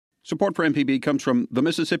Support for MPB comes from the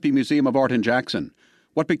Mississippi Museum of Art in Jackson.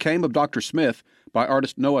 What Became of Dr. Smith by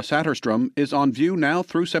artist Noah Satterstrom is on view now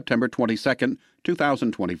through September 22,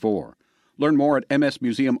 2024. Learn more at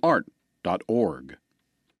msmuseumart.org.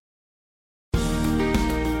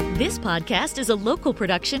 This podcast is a local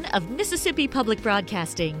production of Mississippi Public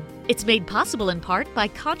Broadcasting. It's made possible in part by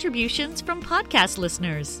contributions from podcast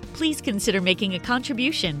listeners. Please consider making a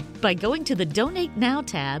contribution by going to the Donate Now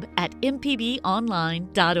tab at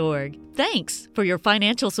mpbonline.org. Thanks for your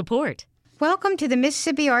financial support. Welcome to the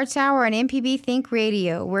Mississippi Arts Hour on MPB Think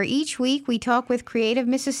Radio, where each week we talk with creative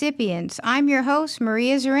Mississippians. I'm your host,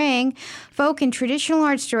 Maria Zarang, Folk and Traditional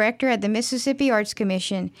Arts Director at the Mississippi Arts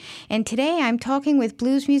Commission. And today I'm talking with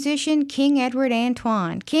blues musician King Edward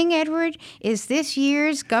Antoine. King Edward is this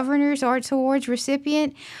year's Governor's Arts Awards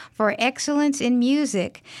recipient for excellence in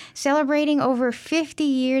music. Celebrating over 50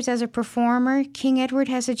 years as a performer, King Edward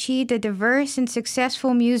has achieved a diverse and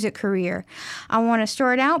successful music career. I want to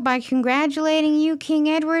start out by congratulating you, King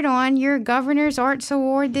Edward, on your Governor's Arts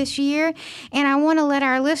Award this year. And I want to let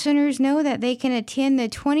our listeners know that they can attend the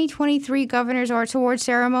 2023 Governor's Arts Award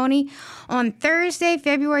ceremony on Thursday,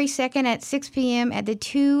 February 2nd at 6 p.m. at the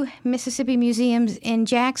two Mississippi Museums in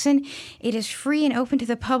Jackson. It is free and open to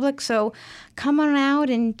the public, so come on out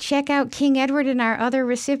and check out King Edward and our other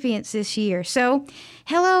recipients this year. So,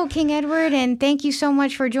 hello, King Edward, and thank you so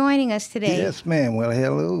much for joining us today. Yes, ma'am. Well,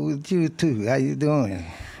 hello with you, too. How you doing?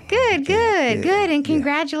 Good. And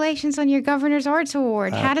congratulations on your Governor's Arts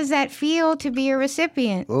Award. How does that feel to be a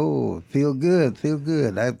recipient? Oh, feel good. I figure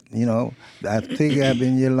I've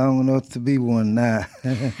been here long enough to be one now.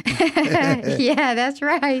 Yeah, that's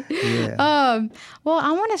right. Yeah. Well,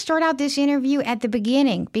 I want to start out this interview at the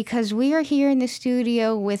beginning because we are here in the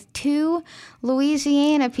studio with two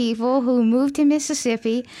Louisiana people who moved to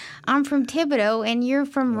Mississippi. I'm from Thibodaux, and you're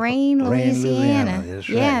from Rayne, Louisiana. That's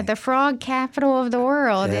right. Yeah, the frog capital of the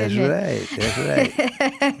world, That's isn't right.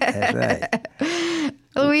 That's right.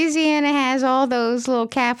 Louisiana has all those little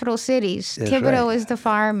capital cities. That's Thibodaux right. is the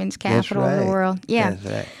fireman's capital of the world. Yeah. That's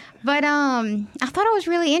right. But I thought it was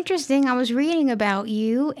really interesting. I was reading about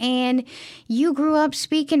you, and you grew up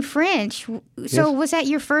speaking French. So Yes. was that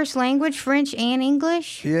your first language, French and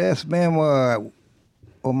English? Yes, ma'am.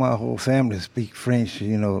 My whole family speak French,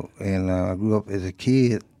 and I grew up as a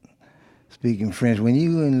kid speaking French. When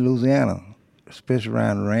you in Louisiana, especially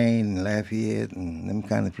around Rayne and Lafayette and them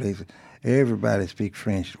kind of places, everybody speak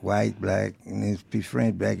French, white, black, and they speak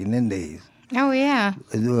French back in them days. Oh, yeah.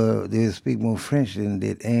 They speak more French than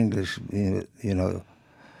they did English,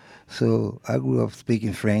 So I grew up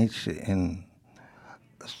speaking French and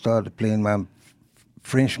started playing my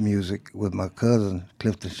French music with my cousin,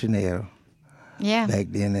 Clifton Chanel, back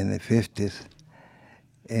then in the 50s.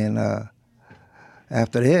 And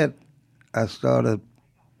after that, I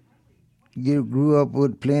grew up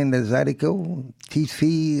with playing the Zydeco, Teach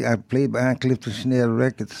Fee. I played behind Clifton Chanel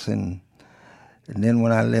Records, and then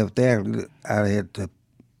when I left there, I had to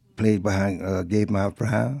play behind Gabe Mount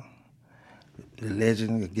Brown, the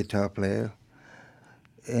legend, the guitar player.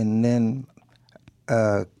 And then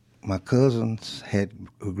my cousins had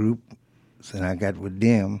a group, and I got with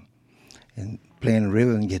them and playing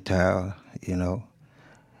rhythm guitar,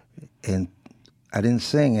 And I didn't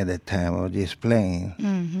sing at that time, I was just playing.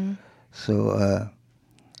 Mm-hmm. So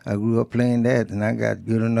I grew up playing that, and I got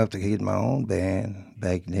good enough to get my own band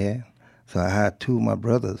back there. So I hired two of my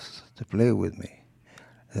brothers to play with me.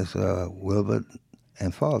 That's Wilbert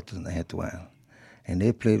and Fulton Antoine. And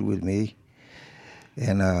they played with me.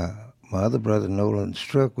 And my other brother, Nolan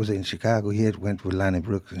Struck, was in Chicago. He had went with Lonnie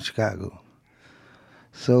Brooks in Chicago.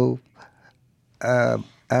 So after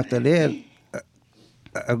that,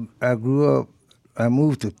 I grew up, I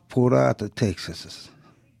moved to Port Arthur, Texas.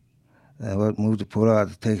 I moved to Port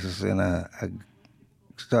Arthur, Texas, and I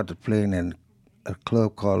started playing in a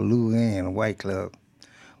club called Lou Ann, a white club.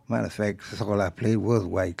 Matter of fact, that's all I played was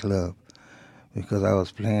white club because I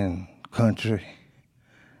was playing country,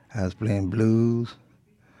 I was playing blues,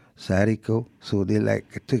 Zydeco, so they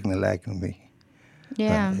took me liking me.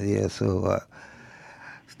 Yeah. So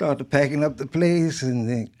started packing up the place,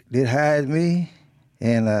 and they hired me,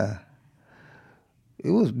 and it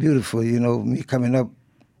was beautiful, me coming up,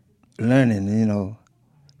 learning,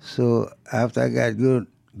 So after I got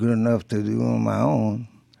good enough to do on my own,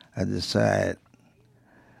 I decided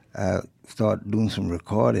I started doing some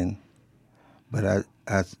recording, but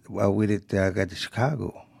I waited till I got to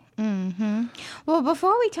Chicago. Mm-hmm. Well,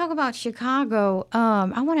 before we talk about Chicago,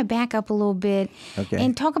 I want to back up a little bit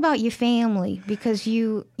and talk about your family, because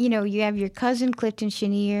you have your cousin Clifton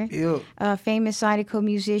Chenier, a famous Zydeco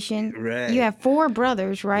musician. Right. You have 4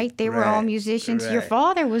 brothers, right? They were all musicians. Right. Your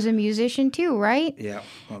father was a musician too, right? Yeah.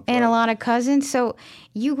 And a lot of cousins. So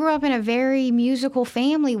you grew up in a very musical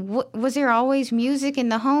family. Was there always music in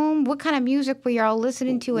the home? What kind of music were y'all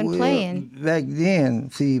listening to and playing? Back then,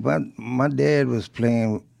 see, my dad was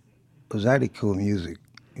playing Zydeco music,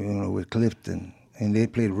 with Clifton, and they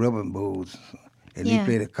played rubber bowls, and he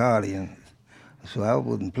played accordion. So I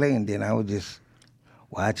wasn't playing then. I was just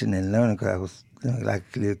watching and learning, because I was like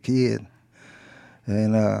a little kid.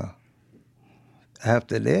 And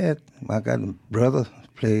after that, I got a brother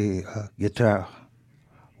play guitar,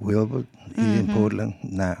 Wilbur. He's in Portland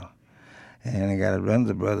now. And I got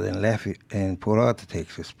another brother in Lafayette, in Port Arthur,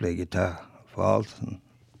 Texas, play guitar for Alton.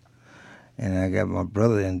 And I got my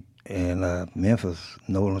brother in Memphis,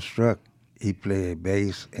 Nolan Struck. He played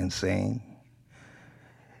bass and sang.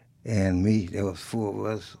 And me, there was 4 of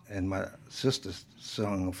us, and my sister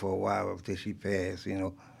sung for a while until she passed, Yeah.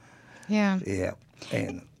 Yeah.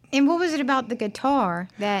 And what was it about the guitar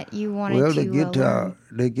that you wanted to learn?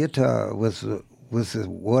 The guitar was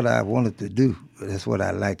what I wanted to do. That's what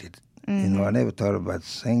I liked it. I never thought about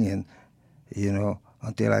singing,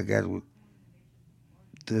 until I got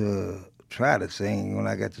to try to sing when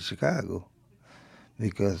I got to Chicago,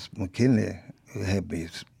 because McKinley had me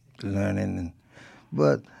learning.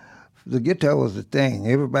 But the guitar was the thing.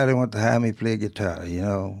 Everybody wanted to hire me play guitar,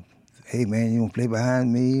 Hey, man, you want to play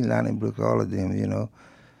behind me? Lonnie Brooks, all of them,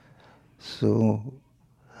 So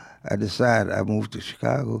I decided I moved to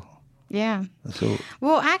Chicago. Yeah. So,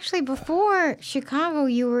 well, actually, before Chicago,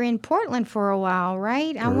 you were in Portland for a while,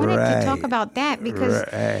 right? I wanted to talk about that because,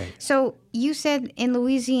 so you said in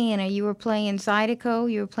Louisiana you were playing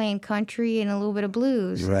Zydeco, you were playing country and a little bit of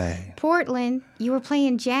blues. Right. Portland, you were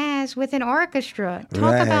playing jazz with an orchestra.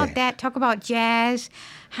 Talk about that. Talk about jazz.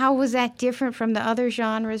 How was that different from the other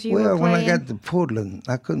genres you were playing? Well, when I got to Portland,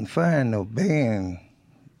 I couldn't find no band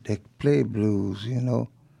that played blues, and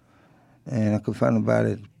I couldn't find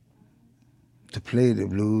nobody to play the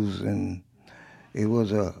blues, and it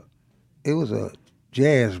was a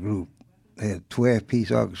jazz group. They had a 12-piece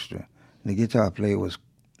orchestra. The guitar player was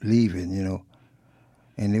leaving,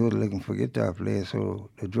 and they were looking for guitar players. So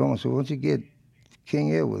the drummer said, "Why don't you get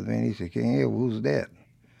King Edwards, man?" He said, "King Edwards, who's that?"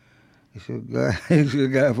 He said, "He's a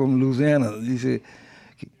guy from Louisiana." He said,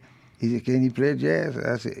 "Can you play jazz?"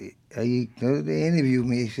 I said, they interviewed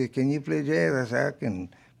me. He said, "Can you play jazz?" I said, "I can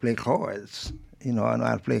play chords. I know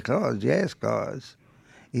how to play chords, jazz chords."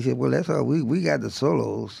 He said, "Well, that's all. We got the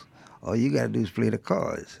solos. All you got to do is play the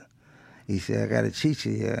chords." He said, "I got a teacher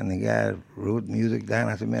here," and the guy wrote music down.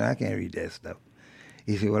 I said, "Man, I can't read that stuff."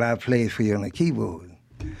 He said, "Well, I'll play it for you on the keyboard."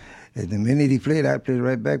 And the minute he played, I played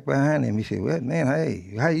right back behind him. He said, "Well, man,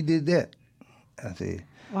 hey, how you did that?" I said,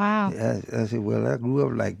 "Wow." I said, "Well, I grew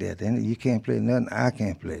up like that. And you can't play nothing I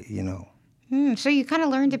can't play, So you kind of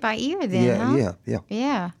learned it by ear then, huh?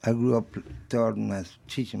 Yeah. I grew up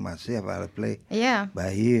teaching myself how to play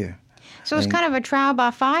by ear. So it's kind of a trial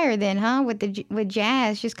by fire then, huh? With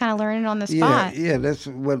jazz, just kind of learning on the spot. Yeah, that's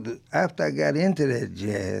what. After I got into that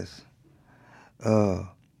jazz,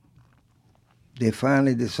 they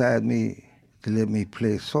finally decided to let me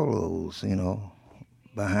play solos,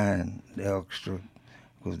 behind the orchestra,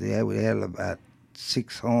 because they had about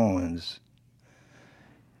 6 horns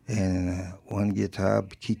and 1 guitar,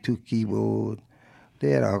 2 keyboards. They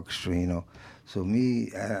had an orchestra, So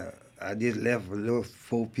me, I just left a little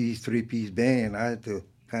 4-piece, 3-piece band. I had to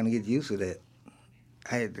kind of get used to that.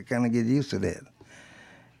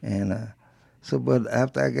 And but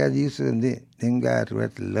after I got used to them, them guys were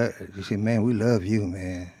they said, "Man, we love you,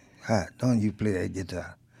 man. Don't you play that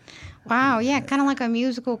guitar?" Wow, yeah, kind of like a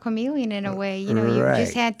musical chameleon in a way. You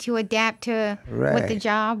just had to adapt to what the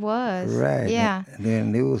job was. Right. Yeah. And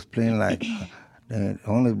then they was playing like, the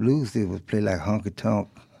only blues they was play like Honky Tonk,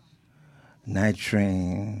 Night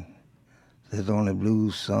Train. That's the only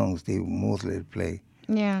blues songs they mostly play.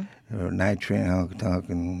 Yeah. Night Train, Honky Tonk,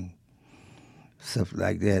 and stuff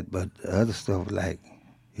like that. But the other stuff like,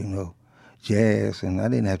 jazz, and I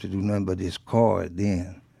didn't have to do nothing but just chord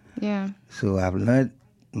then. Yeah. So I've learned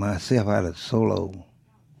myself how to solo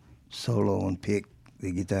and pick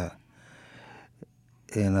the guitar.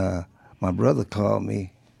 And my brother called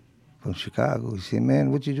me from Chicago. He said,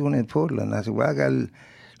 "Man, what you doing in Portland?" I said, "Well, I got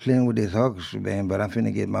playing with this orchestra band, but I'm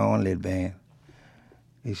finna get my own little band."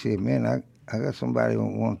 He said, "Man, I got somebody who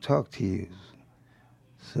want to talk to you."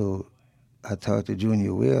 So I talked to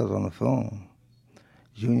Junior Wells on the phone.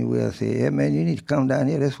 Junior Wells said, "Yeah, man, you need to come down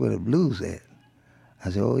here. That's where the blues at." I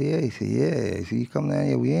said, oh, yeah. He said, yeah. He said, you come down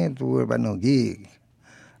here, we ain't have to worry about no gig.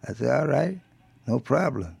 I said, all right, no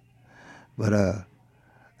problem. But I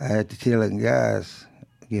had to tell them guys,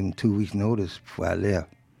 give them 2 weeks notice before I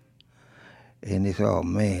left. And they said, oh,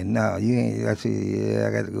 man, no, you ain't. I said, yeah,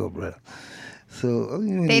 I got to go, brother. So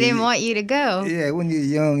they didn't want you to go. Yeah, when you're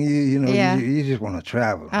young, you know, Yeah. you just want to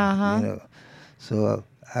travel. Uh-huh. You know, so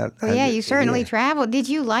you certainly traveled. Did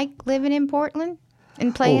you like living in Portland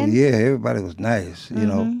and playing? Oh yeah, everybody was nice. You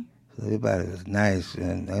know, so everybody was nice,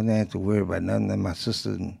 and I didn't have to worry about nothing. And my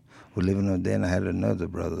sister was living up there, and I had another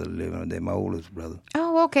brother living up there, my oldest brother.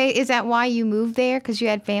 Oh, okay. Is that why you moved there? Because you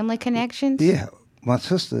had family connections? Yeah, my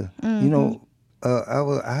sister. You know,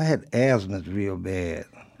 I had asthma real bad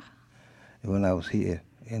when I was here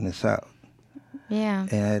in the South. Yeah.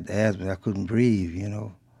 And I had asthma. I couldn't breathe, you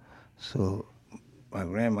know. So my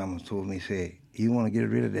grandmama told me, said, you want to get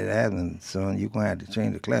rid of that asthma, son, you're going to have to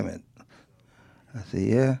change the climate. I said,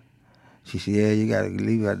 yeah. She said, yeah, you got to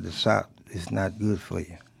leave out the South. It's not good for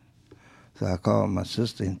you. So I called my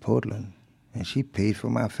sister in Portland, and she paid for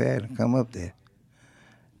my fare to come up there.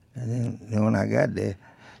 And then when I got there,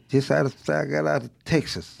 just after I got out of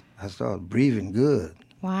Texas, I started breathing good.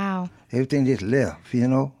 Wow. Everything just left, you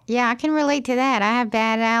know? Yeah, I can relate to that. I have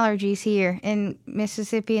bad allergies here in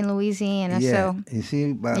Mississippi and Louisiana. Yeah. So You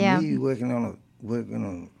see, by me working on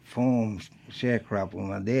a farm sharecropper with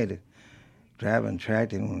my daddy, driving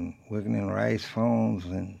tractor and working in rice farms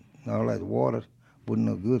and all that water wasn't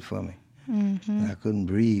no good for me. I couldn't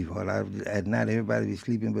breathe. At night, everybody be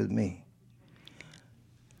sleeping but me.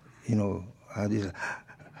 You know, I just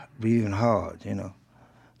breathing hard, you know.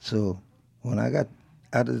 So when I got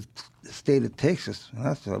out of the state of Texas,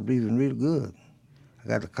 I started breathing real good. I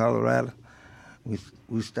got to Colorado.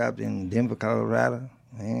 We stopped in Denver, Colorado,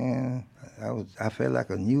 and I felt like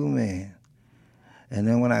a new man. And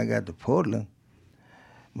then when I got to Portland,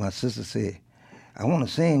 my sister said, I want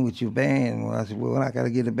to sing with your band. Well, I said, well, I got to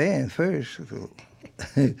get a band first. So,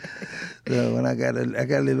 when I got a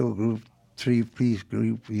little group, 3-piece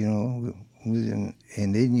group, you know, and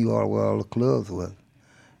they knew where all the clubs was.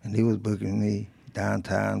 And they was booking me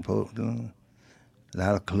downtown Portland, a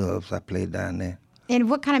lot of clubs. I played down there. And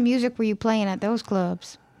what kind of music were you playing at those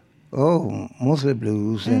clubs? Oh, mostly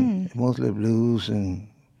blues and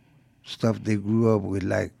stuff they grew up with,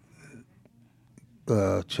 like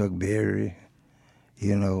Chuck Berry,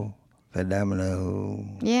 you know, Fat Domino.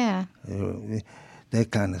 Yeah. That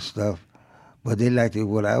kind of stuff. But they liked it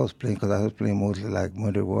what I was playing, because I was playing mostly like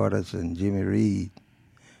Muddy Waters and Jimmy Reed.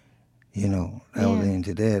 You know, I was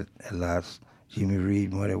into that a lot. Jimmy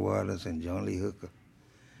Reed, Muddy Waters, and John Lee Hooker.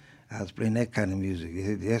 I was playing that kind of music.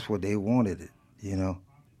 That's what they wanted, you know.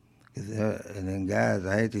 And then guys,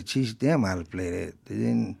 I had to teach them how to play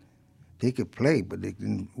that. They could play, but they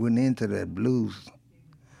went into that blues,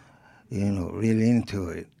 you know, really into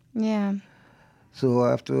it. Yeah. So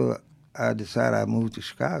after I decided I moved to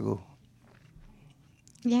Chicago.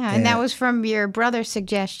 Yeah, and that was from your brother's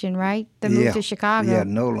suggestion, right? The move to Chicago. Yeah,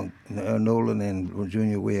 Nolan and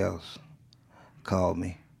Junior Wells called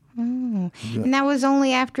me. And that was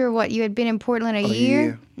only after, what, you had been in Portland a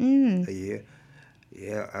year? A year.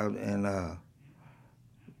 Yeah,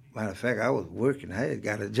 matter of fact, I was working. I had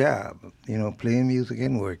got a job, you know, playing music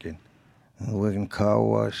and working. Working car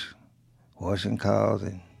wash, washing cars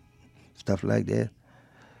and stuff like that.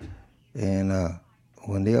 And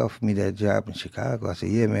when they offered me that job in Chicago, I said,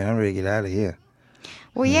 yeah, man, I'm ready to get out of here.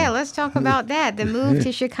 Well, yeah, let's talk about that, the move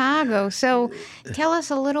to Chicago. So tell us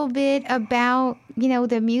a little bit about, you know,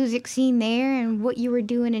 the music scene there and what you were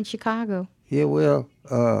doing in Chicago. Yeah, well,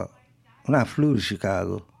 when I flew to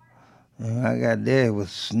Chicago, I got there, it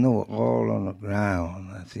was snow all on the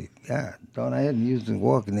ground. I said, God, darn, I hadn't used to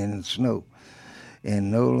walking in the snow.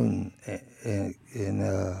 And Nolan and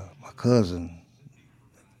my cousin,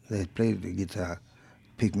 they played the guitar,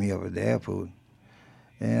 picked me up at the airport.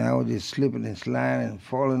 And I was just slipping and sliding and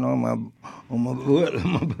falling on my butt.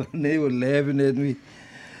 And they were laughing at me.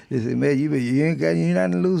 They said, man, you're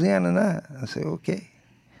not in Louisiana now. I said, okay.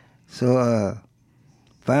 So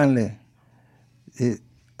finally,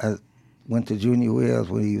 I went to Junior Wells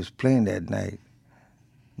when he was playing that night.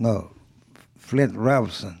 No, Flint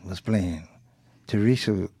Robinson was playing.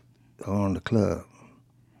 Teresa on the club.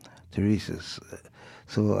 Teresa's.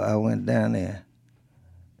 So I went down there,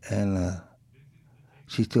 and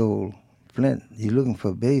she told Flint, you looking for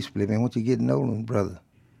a bass player, man, why don't you get Nolan, brother?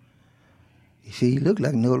 He said, you look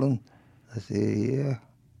like Nolan. I said, yeah.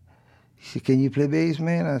 He said, can you play bass,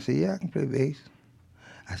 man? I said, yeah, I can play bass.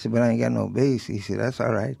 I said, but I ain't got no bass. He said, that's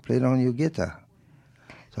all right, play it on your guitar.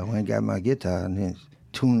 So I went and got my guitar and then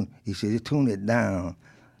he said, tune it down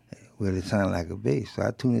well, it sounded like a bass. So I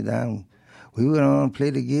tuned it down. We went on and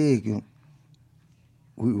played the gig, and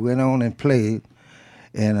we went on and played,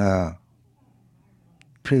 and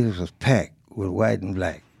place was packed with white and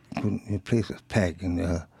black. The place was packed,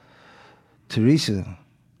 and Teresa,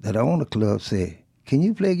 that owned the club, said, "Can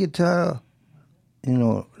you play guitar,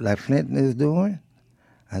 like Flint is doing?"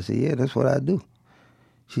 I said, "Yeah, that's what I do."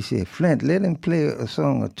 She said, "Flint, let him play a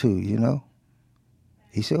song or two,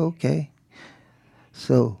 He said, "Okay."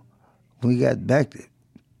 So we got back to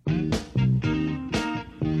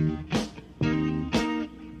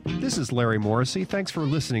This is Larry Morrissey. Thanks for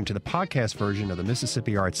listening to the podcast version of the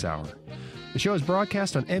Mississippi Arts Hour. The show is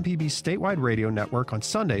broadcast on MPB's statewide radio network on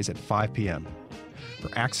Sundays at 5 p.m. For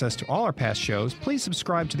access to all our past shows, please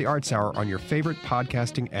subscribe to the Arts Hour on your favorite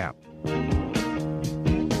podcasting app.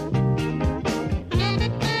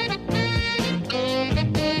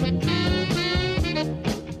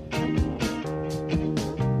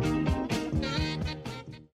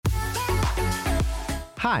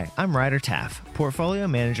 Hi, I'm Ryder Taff, Portfolio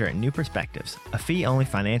Manager at New Perspectives, a fee-only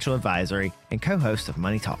financial advisory and co-host of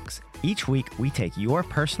Money Talks. Each week, we take your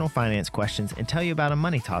personal finance questions and tell you about a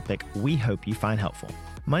money topic we hope you find helpful.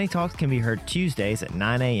 Money Talks can be heard Tuesdays at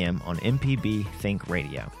 9 a.m. on MPB Think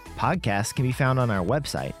Radio. Podcasts can be found on our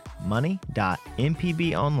website,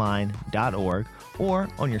 money.mpbonline.org, or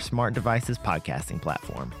on your smart device's podcasting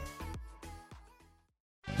platform.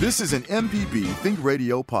 This is an MPB Think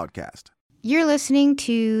Radio podcast. You're listening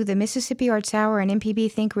to the Mississippi Arts Hour on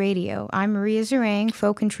MPB Think Radio. I'm Maria Zarang,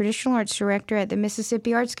 Folk and Traditional Arts Director at the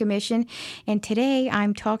Mississippi Arts Commission, and today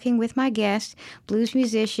I'm talking with my guest, blues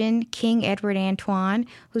musician King Edward Antoine,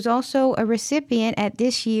 who's also a recipient at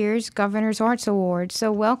this year's Governor's Arts Award.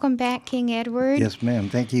 So welcome back, King Edward. Yes, ma'am.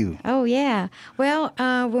 Thank you. Oh, yeah. Well,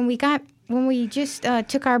 when we just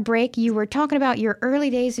took our break, you were talking about your early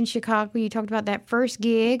days in Chicago. You talked about that first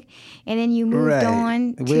gig, and then you moved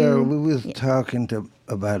on to... Well, we was talking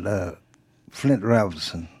about Flint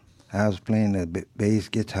Robinson. I was playing the bass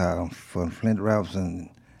guitar for Flint Robinson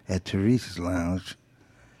at Teresa's Lounge,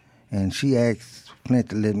 and she asked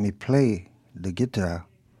Flint to let me play the guitar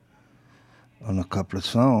on a couple of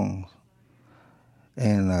songs.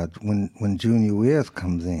 And when Junior Wells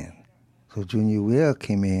comes in, so Junior Wells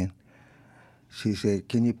came in, she said,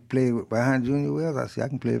 "Can you play behind Junior Wells?" I said, "I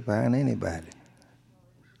can play behind anybody."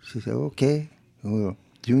 She said, "Okay." Well,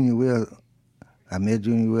 Junior Wells, I met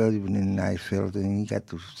Junior Wells, he was a nice fella, and he got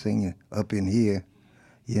to singing up in here,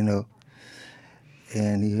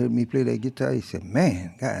 And he heard me play that guitar. He said,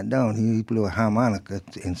 "Man, God darn, he blew a harmonica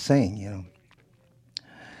and sang,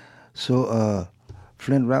 So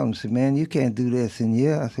Flint Robinson said, "Man, you can't do this in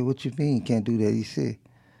here." I said, "What you mean you can't do that?" He said,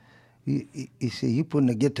 He said, "You putting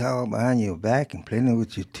the guitar behind your back and playing it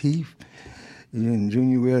with your teeth?" And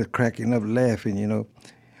Junior Wells cracking up laughing,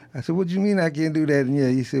 I said, "What do you mean I can't do that?" And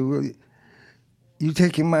he said, "Well, you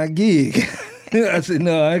taking my gig." I said,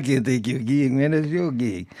 "No, I can't take your gig, man. That's your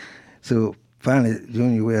gig." So finally,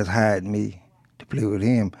 Junior Wells hired me to play with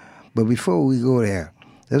him. But before we go there,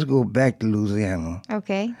 let's go back to Louisiana.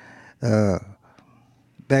 Okay.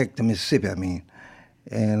 Back to Mississippi, I mean.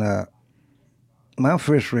 And my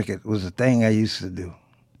first record was a thing I used to do.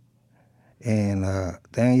 And the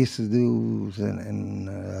thing I used to do was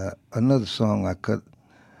another song I cut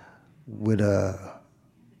with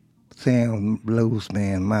Sam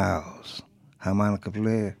Bluesman Miles, harmonica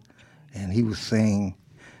player, and he was singing.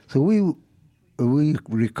 So we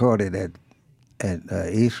recorded at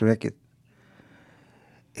Ace Record,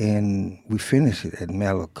 and we finished it at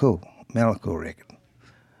Malaco Record.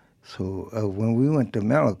 So when we went to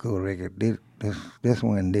Malaco Record, that's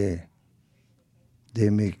when they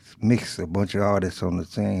mixed a bunch of artists on the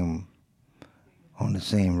same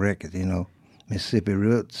record, Mississippi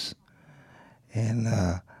Roots, and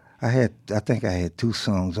I think I had 2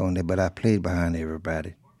 songs on there, but I played behind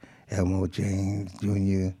everybody, Elmore James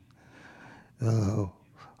Jr.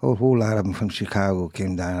 A whole lot of them from Chicago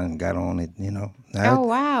came down and got on it, Oh,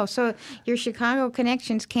 wow. So your Chicago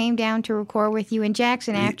connections came down to record with you in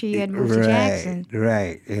Jackson after you had moved to Jackson.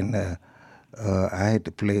 Right, and I had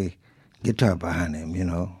to play guitar behind him,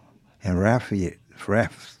 and Raph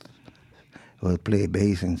would play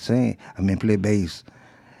bass and sing. Play bass,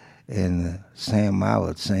 and Sam Ma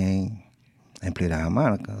would sing and play the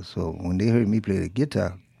harmonica. So when they heard me play the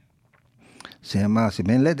guitar, Sam Ma said,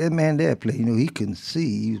 "Man, let that man there play. He couldn't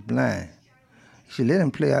see. He was blind. He said, let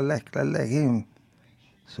him play. I like him."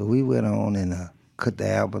 So we went on and cut the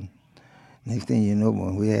album. Next thing you know,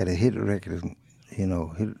 when we had a hit record, hit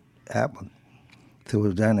album. So it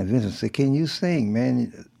was Johnny Vincent said, "Can you sing,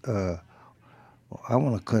 man? I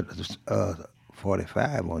want to cut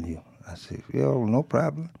 45 on you." I said, "Yeah, no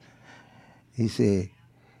problem." He said,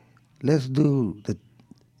 let's do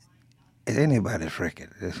anybody's record.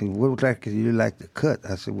 I said, what record do you like to cut?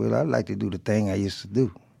 I said, well, I like to do the thing I used to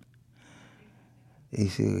do. He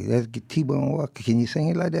said, let's get T-Bone Walker. Can you sing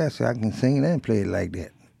it like that? I said, I can sing it and play it like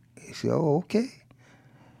that. He said, oh, okay.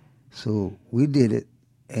 So we did it,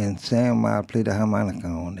 and Sam Miles played the harmonica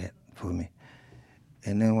on that for me.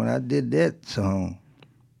 And then when I did that song,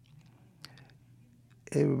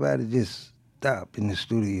 everybody just stopped in the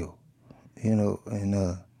studio, you know,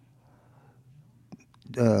 and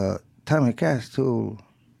Tommy Cash told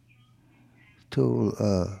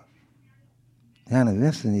Johnny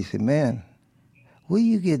Vincent, he said, man, where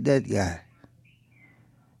you get that guy?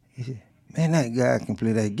 He said, man, that guy can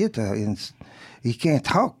play that guitar, and he can't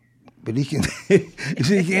talk, but he can.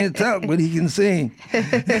 He can't talk, but he can sing.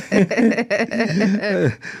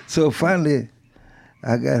 So finally,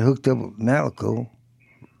 I got hooked up with Malaco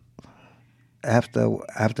after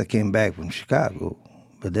I came back from Chicago.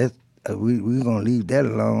 But that we're gonna leave that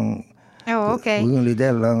alone. Oh, okay. We're gonna leave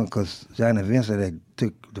that alone because Johnny Vincent had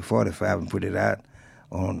took the 45 and put it out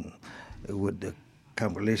on with the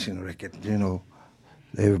compilation record. You know,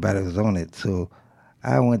 everybody was on it. So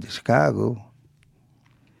I went to Chicago.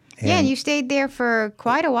 And you stayed there for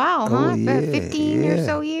quite a while, huh? Oh, yeah, 15 or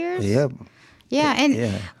so years? Yep. Yeah, and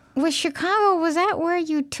Yeah. was Chicago, was that where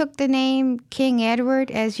you took the name King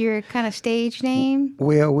Edward as your kind of stage name?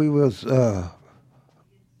 Well,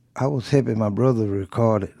 I was helping my brother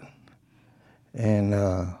record it, and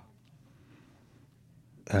I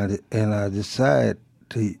decided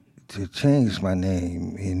to change my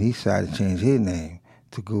name, and he decided to change his name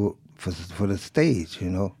to go for the stage, you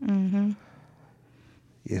know. Mm-hmm.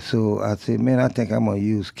 Yeah, so I said, man, I think I'm gonna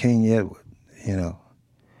use King Edward, you know.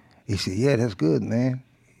 He said, yeah, that's good, man.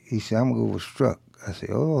 He said, I'm gonna go with Struck. I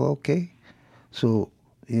said, oh, okay. So,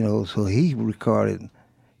 you know, so he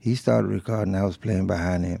started recording, I was playing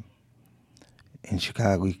behind him in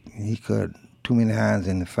Chicago. He cut Too Many Irons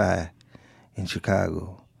in the Fire in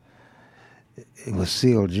Chicago. It was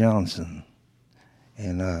Seal Johnson.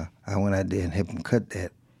 And I went out there and helped him cut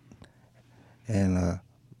that. And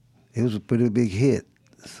it was a pretty big hit.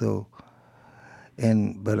 So,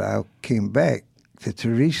 but I came back to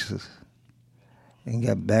Teresa's and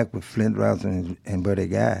got back with Flint Robinson and Buddy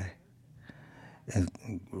Guy and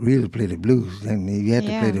really play the blues. I mean, you had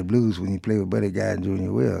to play the blues when you play with Buddy Guy and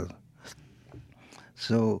Junior Wells.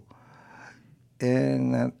 So,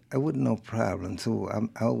 and I wasn't no problem. So I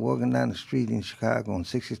was walking down the street in Chicago on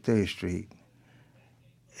 63rd Street,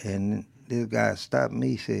 and this guy stopped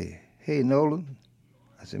me, said, hey, Nolan.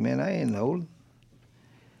 I said, man, I ain't Nolan.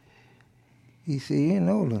 He said, you ain't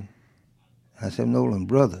Nolan. I said, I'm Nolan's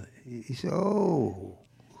brother. He said, oh.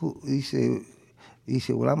 Who? He said,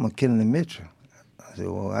 well, I'm McKinley Mitchell. I said,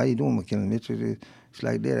 well, how you doing, McKinley Mitchell? It's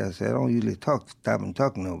like that. I said, I don't usually stop and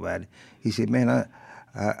talk to nobody. He said, man,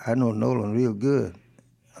 I know Nolan real good.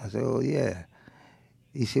 I said, oh, yeah.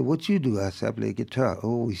 He said, what you do? I said, I play guitar.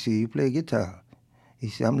 Oh, he said, you play guitar? He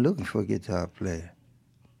said, I'm looking for a guitar player.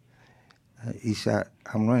 He said,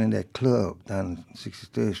 I'm running that club down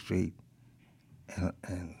 63rd Street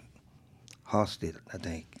and Halsted, I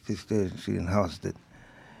think, 63rd Street in Halsted.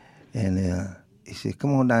 And he said,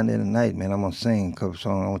 come on down there tonight, man. I'm going to sing a couple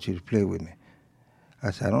songs. I want you to play with me.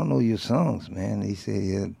 I said, I don't know your songs, man. He said,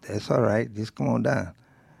 yeah, that's all right. Just come on down.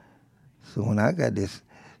 So when I got this,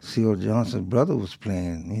 Seal Johnson's brother was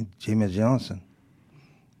playing, Jimmy Johnson.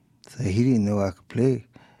 So he didn't know I could play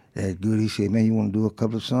that good. He said, man, you want to do a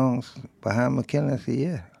couple of songs behind McKinley? I said,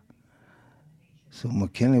 yeah. So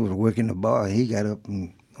McKinley was working the bar. He got up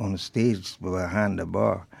on the stage behind the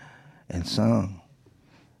bar and sung.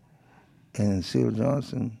 And Seal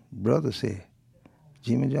Johnson's brother said,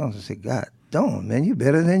 Jimmy Johnson said, God, don't, man, you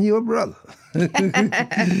better than your brother.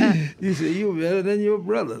 He said, you better than your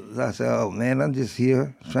brother. I said, oh, man, I'm just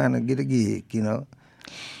here trying to get a gig, you know.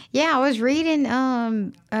 Yeah, I was reading,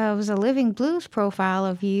 it was a Living Blues profile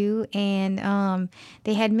of you, and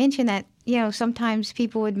they had mentioned that, you know, sometimes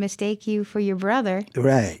people would mistake you for your brother.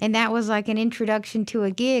 Right. And that was like an introduction to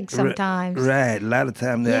a gig sometimes. Right. A lot of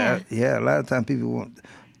times, a lot of times people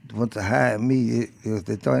want to hire me.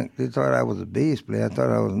 They thought I was a bass player. I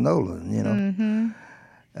thought I was Nolan, you know. Mm-hmm.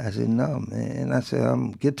 I said, no, man. I said, I'm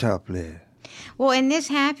a guitar player. Well, and this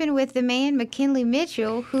happened with the man McKinley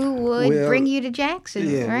Mitchell, who would bring you to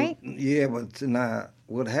Jackson, right? Yeah, but now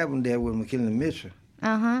what happened there with McKinley Mitchell?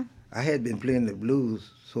 Uh-huh. I had been playing the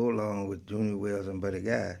blues so long with Junior Wells and Buddy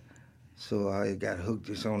Guy, so I got hooked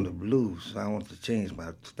just on the blues. So I wanted to change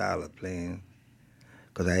my style of playing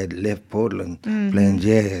because I had left Portland playing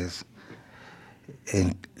jazz,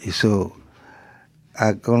 and so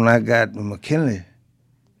when I got McKinley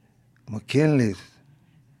McKinley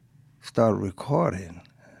started recording,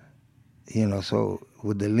 so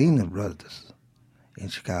with the Lena Brothers in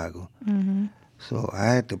Chicago. Mm-hmm. So I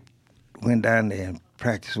had to went down there and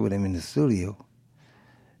practice with him in the studio.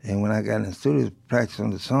 And when I got in the studio to practice on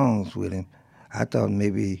the songs with him, I thought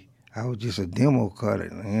maybe I was just a demo cutter,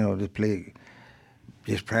 to play,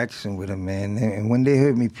 just practicing with him, man. And when they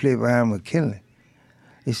heard me play behind McKinley,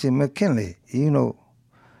 they said, McKinley,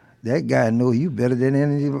 that guy know you better than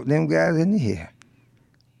any of them guys in here.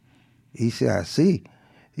 He said, I see.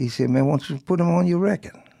 He said, man, why don't you put him on your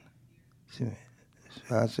record? So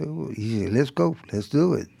I said, he said, let's go, let's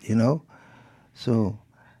do it, So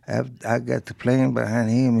after I got to playing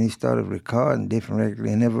behind him, and he started recording different records,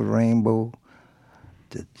 and Never Rainbow,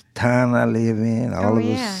 The Town I Live In, All of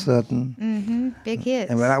a Sudden. Mm-hmm. Big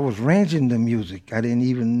hits. And when I was arranging the music, I didn't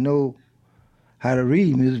even know how to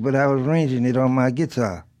read music, but I was arranging it on my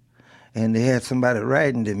guitar. And they had somebody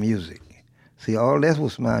writing the music. See, all that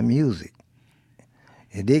was my music.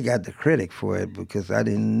 And they got the credit for it because I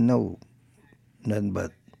didn't know nothing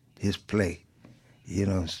but his play,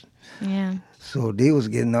 Yeah. So they was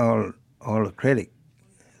getting all the credit.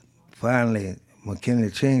 Finally,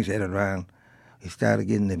 McKinley changed that around. He started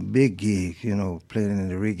getting the big gigs, playing in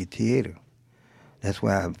the Reggae Theater. That's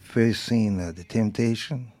why I first seen The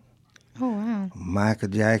Temptation. Oh, wow. Michael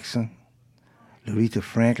Jackson, Aretha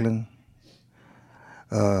Franklin,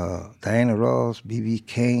 Diana Ross, B.B.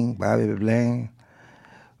 King, Bobby Bland.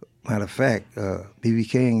 Matter of fact,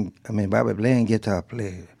 Bobby Bland, guitar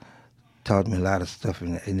player, taught me a lot of stuff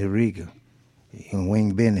in the Reggae.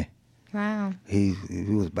 Wayne Benny. Wow. He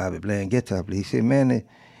was Bobby Bland guitar player. He said, man,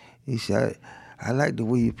 I like the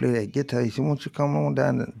way you play that guitar. He said, why don't you come on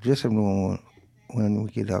down to the dressing room when we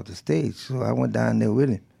get off the stage? So I went down there with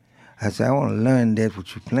him. I said, I want to learn that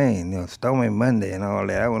what you're playing, Stormy Monday and all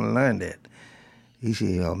that. I want to learn that. He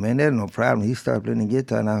said, oh, man, there's no problem. He started playing the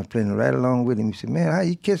guitar, and I was playing right along with him. He said, man, how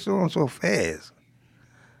you catch on so fast?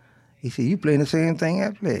 He said, you playing the same thing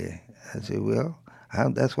I play. I said, well,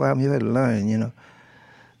 that's why I'm here to learn,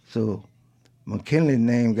 So McKinley's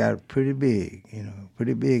name got pretty big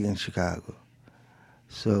in Chicago.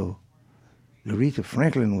 So Aretha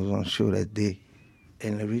Franklin was on the show that day,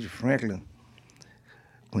 and Aretha Franklin,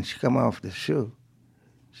 when she come off the show,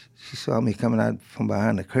 she saw me coming out from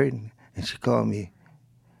behind the curtain, and she called me.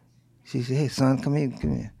 She said, hey, son, come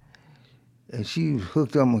here. And she was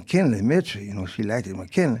hooked on McKinley Mitchell, she liked it,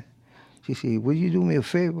 McKinley. She said, will you do me a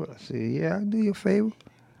favor? I said, yeah, I'll do you a favor.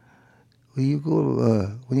 When you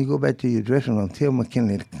go back to your dressing room, tell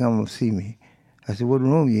McKinley to come see me. I said, what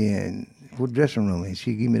room you in? What dressing room? And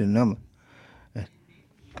she gave me the number.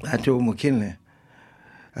 I told McKinley.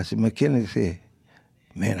 I said, McKinley said,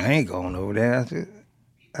 man, I ain't going over there.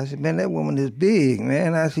 I said, man, that woman is big,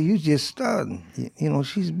 man. I said, you just starting.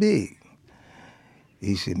 She's big.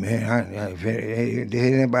 He said, man, if it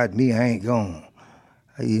ain't about me, I ain't going.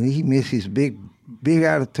 He missed his big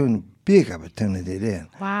opportunity then.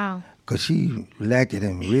 Wow. Because she liked it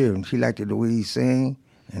in real, and she liked it the way he sang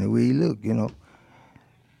and the way he looked,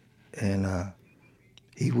 And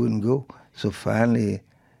he wouldn't go. So finally,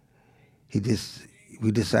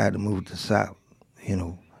 we decided to move to the South, He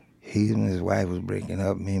and his wife was breaking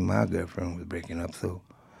up. Me and my girlfriend was breaking up. So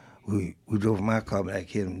we drove my car back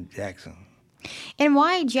here in Jackson. And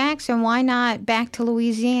why Jackson? Why not back to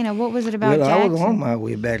Louisiana? What was it about Jackson? I was on my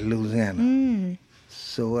way back to Louisiana.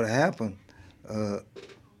 So what happened,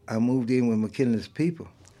 I moved in with McKinley's people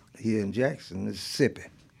here in Jackson, Mississippi.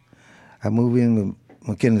 I moved in with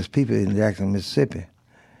McKinley's people in Jackson, Mississippi.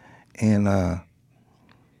 And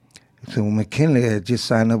so McKinley had just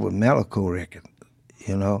signed up with Malaco Records,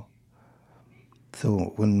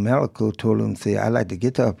 So when Malaco told him, say, I like the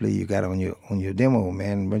guitar player you got on your demo,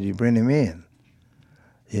 man, when you bring him in,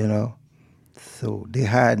 So they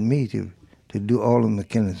hired me to do all of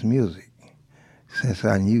McKinley's music, since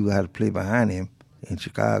I knew how to play behind him in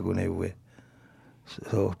Chicago and everywhere.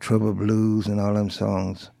 So Trouble Blues and all them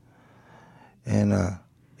songs. And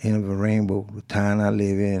End of a Rainbow, The Town I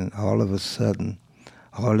Live In, All of a Sudden,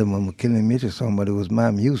 all of them were McKinley Mitchell songs, but it was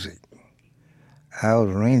my music. I was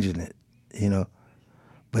arranging it,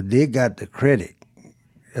 But they got the credit.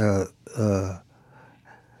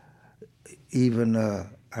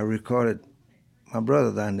 I recorded my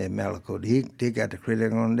brother down there, Malaco. They got the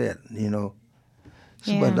credit on that, So,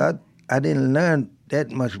 Yeah. But I didn't learn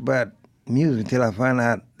that much about music until I found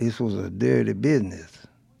out this was a dirty business,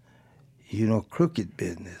 crooked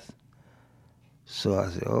business. So I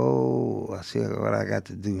said, what I got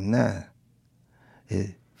to do now is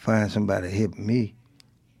find somebody to help me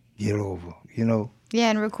get over, Yeah,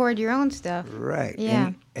 and record your own stuff. Right.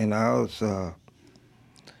 Yeah. And I was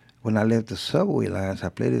when I left the subway lines, I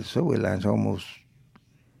played at the subway lines almost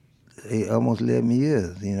 11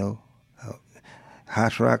 years, you know.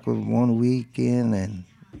 House Rock was one weekend and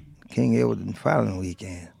King Edward the following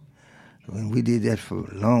weekend. And we did that for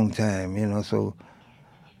a long time, you know, so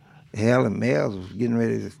Hal and Mel's was getting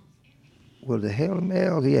ready to,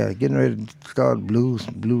 getting ready to start Blue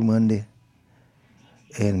Monday.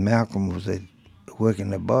 And Malcolm was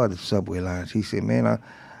working the bar at the subway lines. He said, man,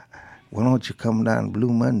 why don't you come down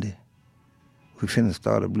Blue Monday? We finna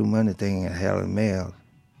start a Blue Monday thing at Hal and Mel's.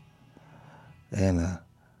 And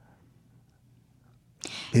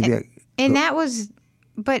that was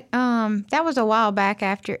a while back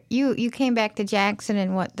after you came back to Jackson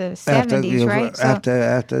in what, the 70s, right?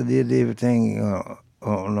 After I did everything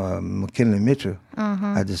on McKinley Mitchell,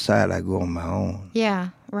 I decided I'd go on my own. Yeah,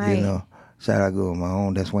 right. You know, decided I'd go on my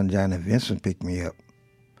own. That's when Johnny Vincent picked me up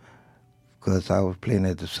because I was playing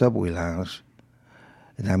at the Subway Lounge,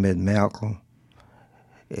 and I met Malcolm,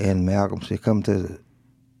 and Malcolm said, "Come to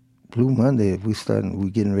Blue Monday. We're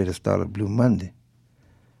getting ready to start a Blue Monday."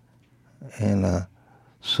 And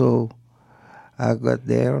so I got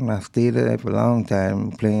there and I stayed there for a long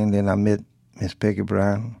time playing. Then I met Miss Peggy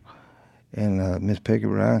Brown, and Miss Peggy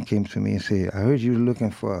Brown came to me and said, "I heard you were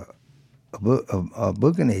looking for a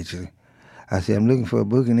booking agent." I said, "I'm looking for a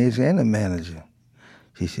booking agent and a manager."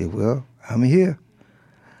 She said, "Well, I'm here."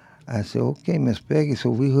 I said, "Okay, Miss Peggy."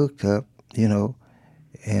 So we hooked up, you know,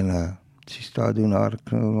 and she started doing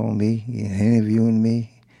articles on me, interviewing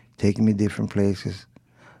me, taking me different places,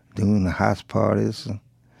 doing the house parties.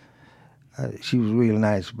 She was real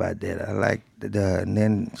nice about that. I liked it. And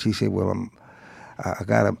then she said, "Well, I'm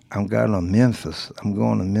going to Memphis. I'm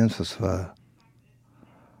going to Memphis for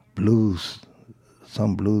blues,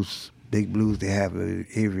 some blues, big blues they have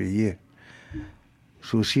every year."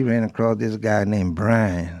 So she ran across this guy named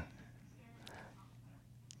Brian.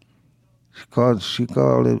 She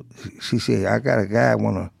called it. She said, "I got a guy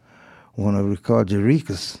wanna record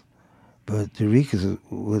Jerikas," but Jerikas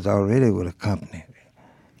was already with a company.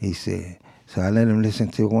 He said, so I let him listen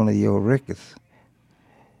to one of your records,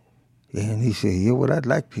 and he said, "Yeah, well, I'd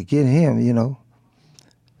like to get him, you know."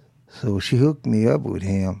 So she hooked me up with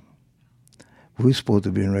him. We were supposed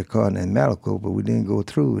to be recording in Malaco, but we didn't go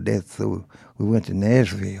through with that, so we went to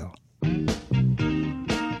Nashville.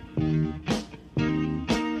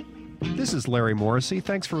 This is Larry Morrissey.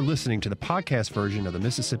 Thanks for listening to the podcast version of the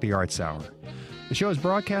Mississippi Arts Hour. The show is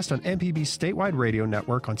broadcast on MPB's statewide radio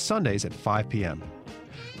network on Sundays at 5 p.m.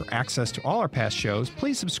 For access to all our past shows,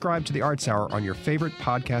 please subscribe to the Arts Hour on your favorite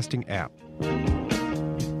podcasting app.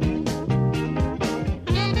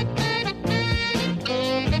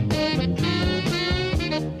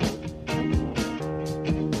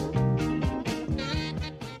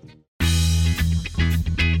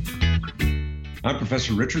 I'm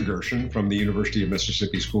Professor Richard Gershon from the University of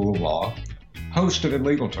Mississippi School of Law, host of In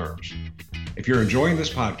Legal Terms. If you're enjoying this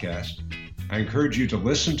podcast, I encourage you to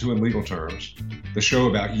listen to In Legal Terms, the show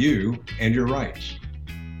about you and your rights.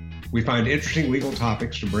 We find interesting legal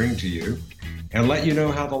topics to bring to you and let you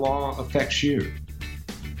know how the law affects you.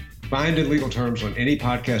 Find In Legal Terms on any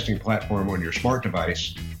podcasting platform on your smart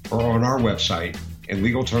device or on our website,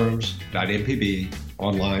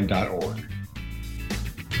 inlegalterms.mpbonline.org.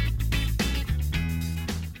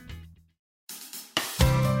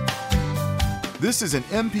 This is an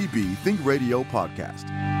MPB Think Radio podcast.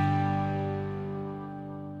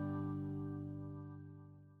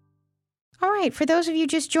 All right, for those of you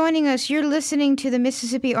just joining us, you're listening to the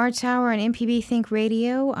Mississippi Arts Hour on MPB Think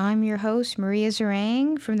Radio. I'm your host, Maria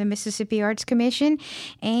Zarang from the Mississippi Arts Commission,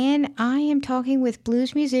 and I am talking with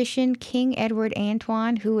blues musician King Edward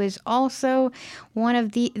Antoine, who is also one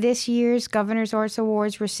of this year's Governor's Arts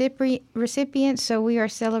Awards recipients, so we are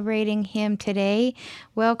celebrating him today.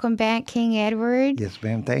 Welcome back, King Edward. Yes,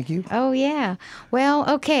 ma'am. Thank you. Oh, yeah. Well,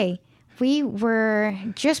 okay. We were,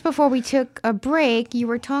 just before we took a break, you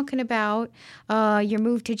were talking about your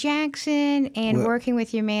move to Jackson and working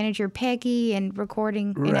with your manager, Peggy, and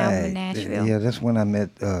recording an album in Nashville. Yeah, that's when I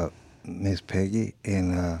met Miss Peggy,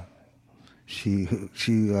 and she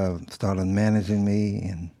started managing me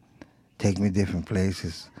and taking me different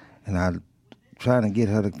places. And I trying to get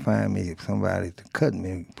her to find me somebody to cut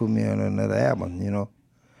me, put me on another album, you know.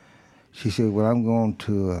 She said, "Well, I'm going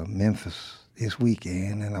to Memphis this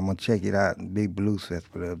weekend, and I'm going to check it out, big blues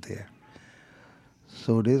festival up there."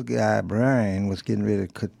 So this guy, Brian, was getting ready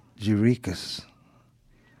to cut Jerikas.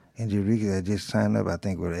 And Jerikas had just signed up, I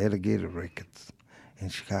think, with Alligator Records in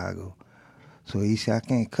Chicago. So he said, "I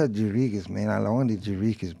can't cut Jerikas, man. I wanted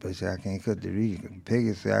Jerikas, but he said, I can't cut Jerikas."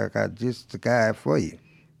 Peggy said, "I got just the guy for you."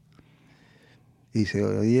 He said,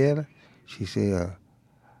 "Oh, yeah?" She said,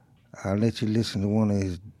 I'll let you listen to one of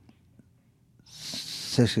his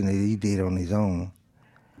sessions that he did on his own.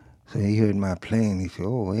 So he heard my playing. He said,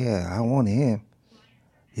 oh, yeah, I want him,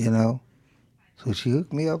 you know. So she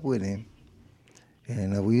hooked me up with him.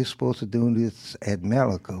 And we were supposed to do this at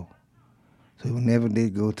Malico. So we never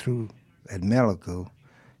did go through at Malico.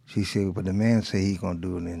 She said, but the man said he's going to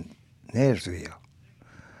do it in Nashville.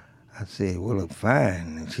 I said, well, look,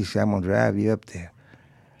 fine. And she said, I'm going to drive you up there.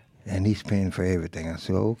 And he's paying for everything. I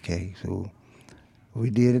said, okay. So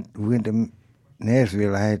we did it. We went to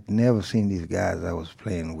Nashville. I had never seen these guys I was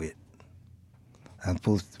playing with. I'm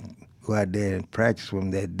supposed to go out there and practice with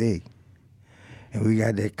them that day. And we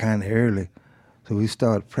got there kind of early. So we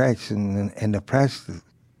started practicing, and the practice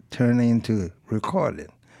turned into recording.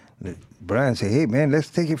 Brian said, hey, man, let's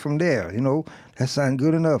take it from there. You know, that sounded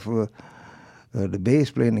good enough for the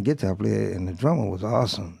bass player and the guitar player, and the drummer was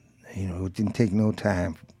awesome. You know, it didn't take no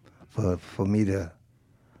time for me to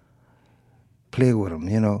play with them,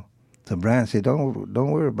 you know. So Brian said, don't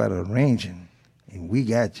worry about arranging. We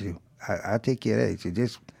got you. I'll take care of that. He said,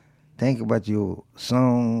 just think about your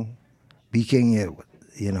song, Be King Edward,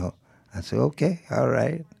 you know. I said, okay, all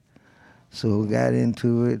right. So we got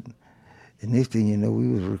into it. And next thing you know, we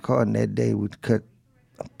was recording that day. We'd cut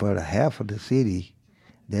about a half of the city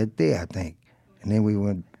that day, I think. And then we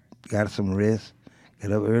went, got some rest,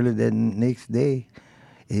 got up early that next day.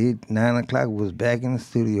 9 o'clock, was back in the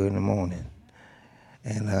studio in the morning.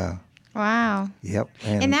 And wow. Yep.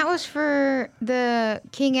 And that was for the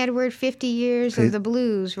King Edward 50 Years of the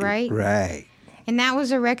Blues, right? Right. And that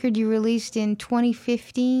was a record you released in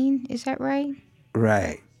 2015, is that right?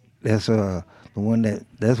 Right. That's the one that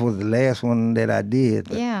was the last one that I did.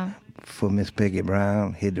 Yeah. For Miss Peggy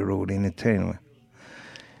Brown, Hit the Road Entertainment.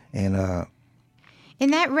 And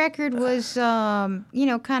that record was, you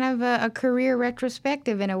know, kind of a career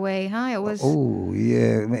retrospective in a way, huh? It was. Oh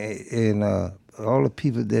yeah, and all the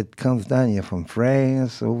people that comes down here from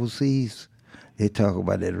France, overseas, they talk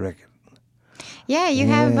about that record. Yeah, you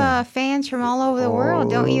have fans from all over the world,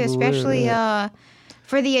 don't you? Especially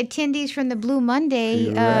for the attendees from the Blue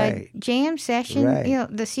Monday jam session, you know,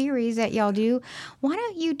 the series that y'all do. Why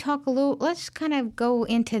don't you talk a little, let's kind of go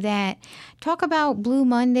into that. Talk about Blue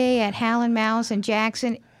Monday at Hal and Mouse and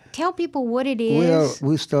Jackson. Tell people what it is. Well,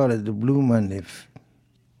 we started the Blue Monday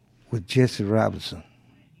with Jesse Robinson.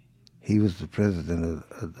 He was the president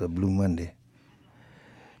of the Blue Monday.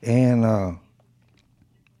 And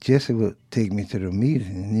Jesse would take me to the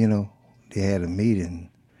meeting, you know. They had a meeting.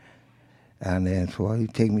 And then so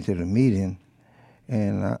he'd take me to the meeting,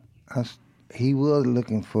 and he was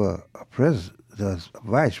looking for a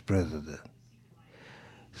vice president.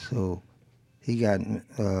 So he got,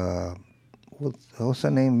 what's her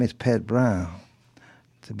name, Miss Pat Brown,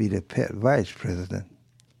 to be the vice president.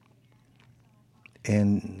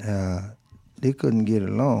 And they couldn't get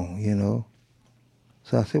along, you know.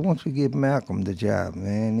 So I said, why don't you give Malcolm the job,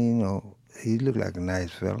 man? You know, he looked like a nice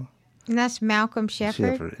fella. And that's Malcolm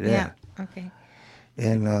Shepard? Yeah. Okay.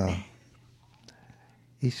 And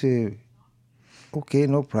he said, okay,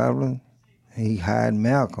 no problem. And he hired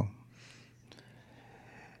Malcolm.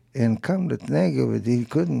 And come to think of it,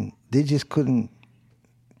 they just couldn't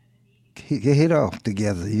hit off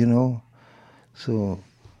together, you know. So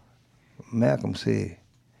Malcolm said,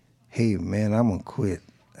 hey, man, I'm going to quit.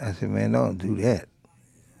 I said, man, don't do that.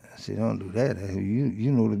 I said, don't do that. I said,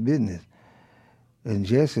 you know the business. And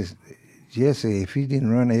Jesse, if he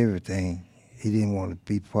didn't run everything, he didn't want to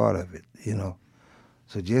be part of it, you know.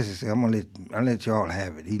 So Jesse said, I'll let y'all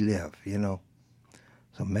have it. He left, you know.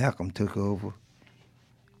 So Malcolm took over,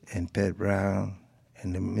 and Pat Brown,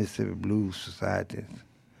 and the Mississippi Blues Society.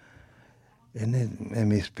 And then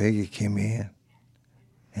Miss Peggy came in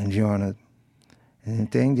and joined us. And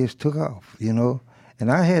the thing just took off, you know.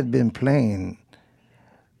 And I had been playing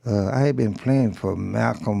for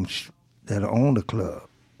Malcolm that owned the club.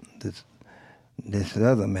 This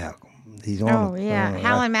other Malcolm. He's on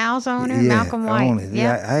Hal and Mal's owner, Malcolm White.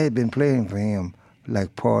 Yeah, I had been playing for him,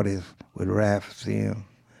 like parties with Ralph Sim.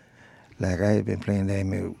 Like I had been playing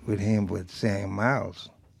that with him with Sam Miles.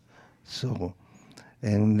 So,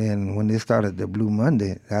 and then when they started the Blue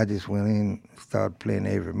Monday, I just went in and started playing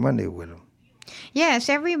every Monday with them. Yes,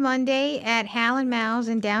 every Monday at Hal and Mal's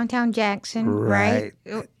in downtown Jackson, right?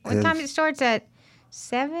 What time it starts? At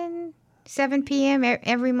 7 p.m.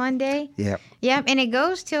 every Monday? Yep. Yep, and it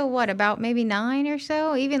goes till what, about maybe 9 or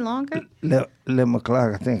so, even longer? 11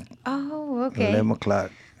 o'clock, I think. Oh, okay. 11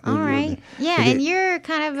 o'clock. All right. Yeah, and you're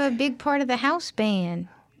kind of a big part of the house band.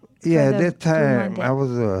 Yeah, at that time, I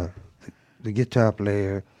was the guitar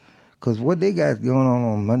player. Because what they got going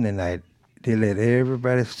on Monday night, they let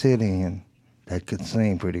everybody sit in that could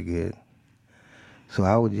sing pretty good. So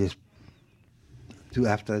I would just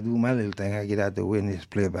after I do my little thing, I get out the way and just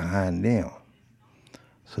play behind them.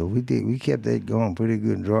 So we kept that going pretty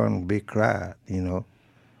good, drawing a big crowd,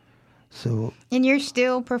 So. And you're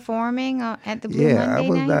still performing at the Blue Monday Yeah, I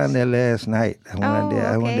was nights? down there last night. I went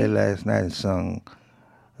okay. there last night and sung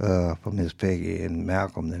for Miss Peggy and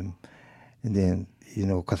Malcolm and then,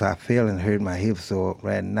 because I fell and hurt my hip, so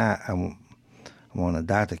right now I'm on a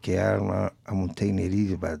doctor care. I'm taking it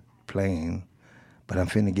easy about playing, but I'm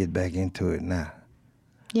finna get back into it now.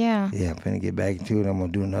 Yeah. Yeah, I'm finna get back into it. I'm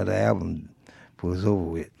gonna do another album before it's over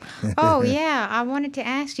with. Oh, yeah. I wanted to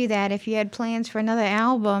ask you that, if you had plans for another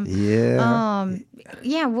album. Yeah.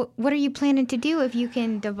 Yeah, what are you planning to do, if you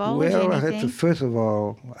can divulge Well, anything? first of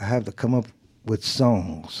all, I have to come up with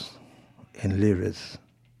songs and lyrics.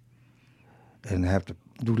 And I have to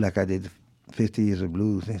do like I did 50 Years of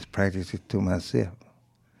Blues and practice it to myself.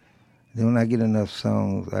 Then when I get enough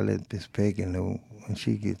songs, I let Miss Peggy know when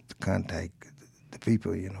she gets to contact the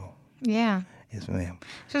people, Yeah. Yes, ma'am.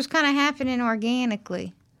 So it's kind of happening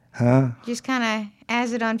organically. Huh? Just kind of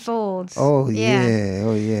as it unfolds. Oh, yeah.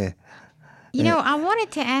 Oh, yeah. I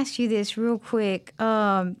wanted to ask you this real quick.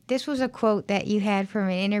 This was a quote that you had from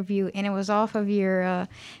an interview, and it was off of your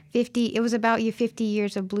it was about your 50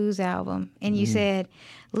 Years of Blues album. And you said,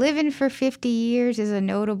 living for 50 years is a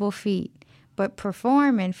notable feat, but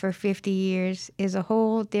performing for 50 years is a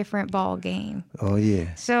whole different ball game. Oh,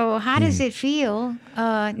 yeah. So how does it feel?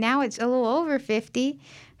 Now it's a little over 50.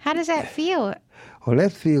 How does that feel? Well,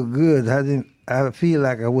 that feel good. I feel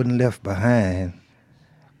like I wasn't left behind,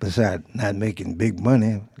 besides not making big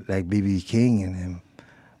money like B.B. King and him.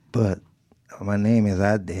 But my name is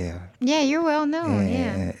out there. Yeah, you're well known,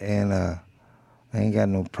 yeah. And I ain't got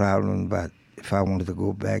no problem about if I wanted to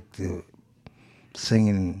go back to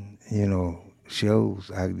singing,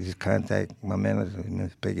 shows, I could just contact my manager,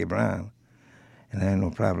 Miss Peggy Brown, and I ain't no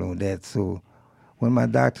problem with that. So when my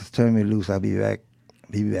doctors turn me loose, I'll be back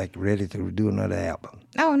ready to do another album.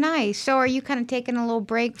 Oh, nice. So are you kind of taking a little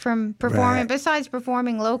break from performing, besides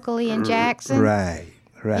performing locally in Jackson? Right.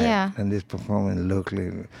 Yeah. And just performing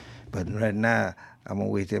locally. But right now, I'm going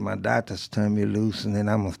to wait till my doctors turn me loose, and then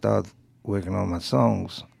I'm going to start working on my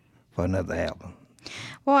songs for another album.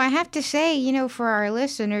 Well, I have to say, for our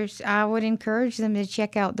listeners, I would encourage them to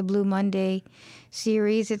check out the Blue Monday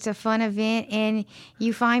series. It's a fun event, and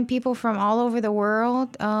you find people from all over the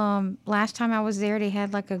world. Last time I was there, they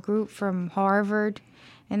had like a group from Harvard,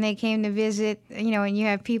 and they came to visit, and you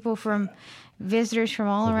have people visitors from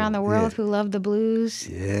all around the world who love the blues.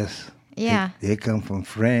 Yes. Yeah. They come from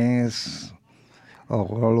France,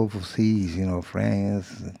 all overseas,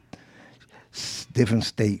 France, different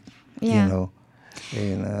state, Yeah.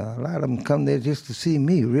 And a lot of them come there just to see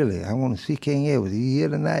me, really. I want to see King Edward. He here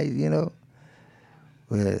tonight,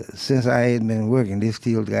 Well, since I ain't been working, they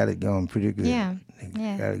still got it going pretty good. Yeah.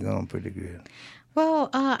 They got it going pretty good. Well,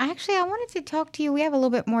 actually, I wanted to talk to you. We have a little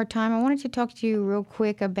bit more time. I wanted to talk to you real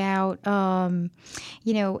quick about,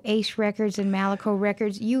 Ace Records and Malaco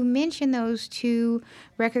Records. You mentioned those two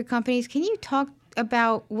record companies. Can you talk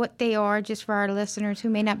about what they are, just for our listeners who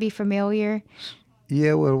may not be familiar?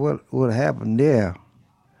 Yeah, well, what happened there,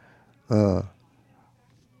 I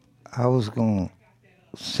was going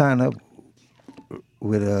to sign up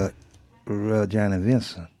with Johnny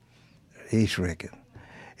Vincent, Ace Record,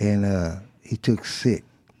 and he took sick,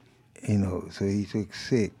 so he took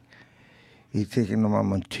sick. He taking my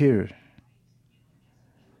material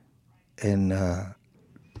and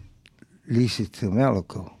leased it to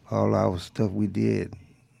Malaco. All our stuff we did,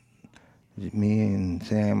 me and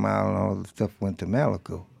Sam Mile and all the stuff went to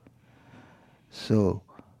Malaco. So,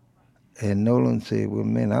 and Nolan said, well,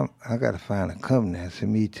 man, I got to find a company. I said,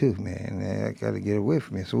 me too, man. I got to get away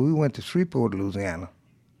from it. So we went to Shreveport, Louisiana.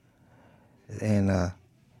 And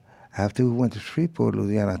after we went to Shreveport,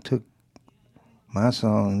 Louisiana, I took my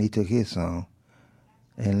song and he took his song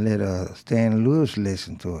and let Stan Lewis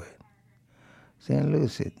listen to it. Stan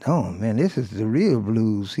Lewis said, oh, man, this is the real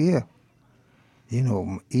blues here.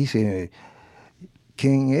 He said,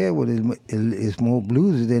 King Edward is more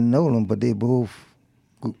bluesy than Nolan, but they both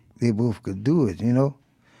could do it,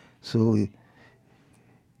 So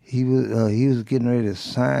he was getting ready to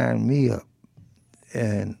sign me up,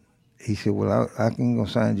 and he said, well, I can go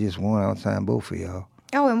sign just one. I'll sign both of y'all.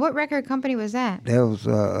 Oh, and what record company was that? That was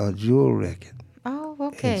a Jewel record. Oh,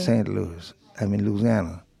 okay. In St. Louis.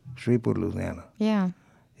 Louisiana. Shreveport, Louisiana. Yeah.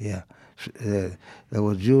 Yeah. That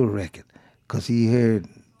was Jewel record. Because he heard,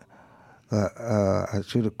 I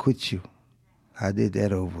should have quit you. I did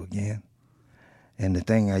that over again. And the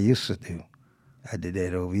thing I used to do. I did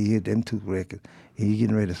that over here, them 2 records. He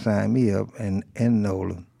getting ready to sign me up, and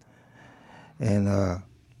Nolan. And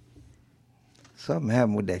something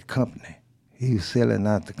happened with that company. He was selling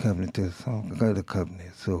out the company to some other company.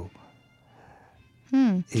 So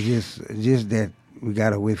it's just that we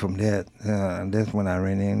got away from that. And that's when I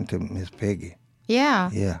ran into Miss Peggy. Yeah.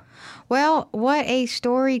 Yeah. Well, what a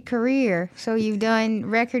storied career. So you've done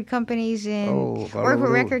record companies worked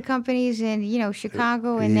with record companies in,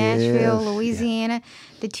 Chicago and Nashville, Louisiana,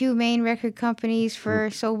 the 2 main record companies for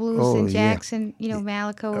Soul Blues and Jackson,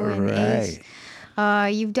 Malaco and Ace.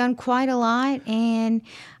 You've done quite a lot, and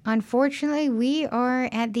unfortunately, we are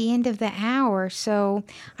at the end of the hour. So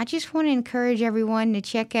I just want to encourage everyone to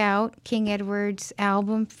check out King Edward's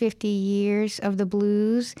album, 50 Years of the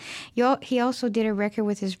Blues. He also did a record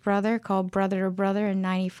with his brother called Brother to Brother in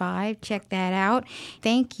 95. Check that out.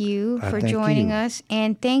 Thank you for joining us,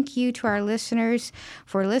 and thank you to our listeners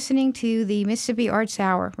for listening to the Mississippi Arts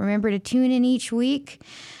Hour. Remember to tune in each week.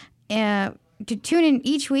 To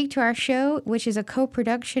our show, which is a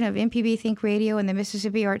co-production of MPB Think Radio and the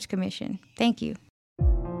Mississippi Arts Commission. Thank you.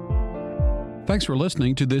 Thanks for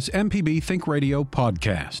listening to this MPB Think Radio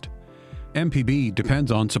podcast. MPB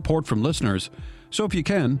depends on support from listeners, so if you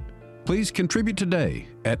can, please contribute today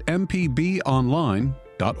at mpbonline.org.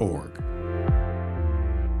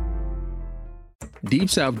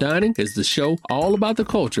 Deep South Dining is the show all about the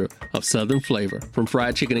culture of Southern flavor, from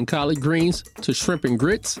fried chicken and collard greens to shrimp and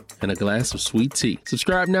grits and a glass of sweet tea.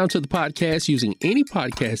 Subscribe now to the podcast using any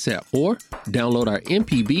podcast app or download our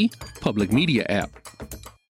MPB Public Media app.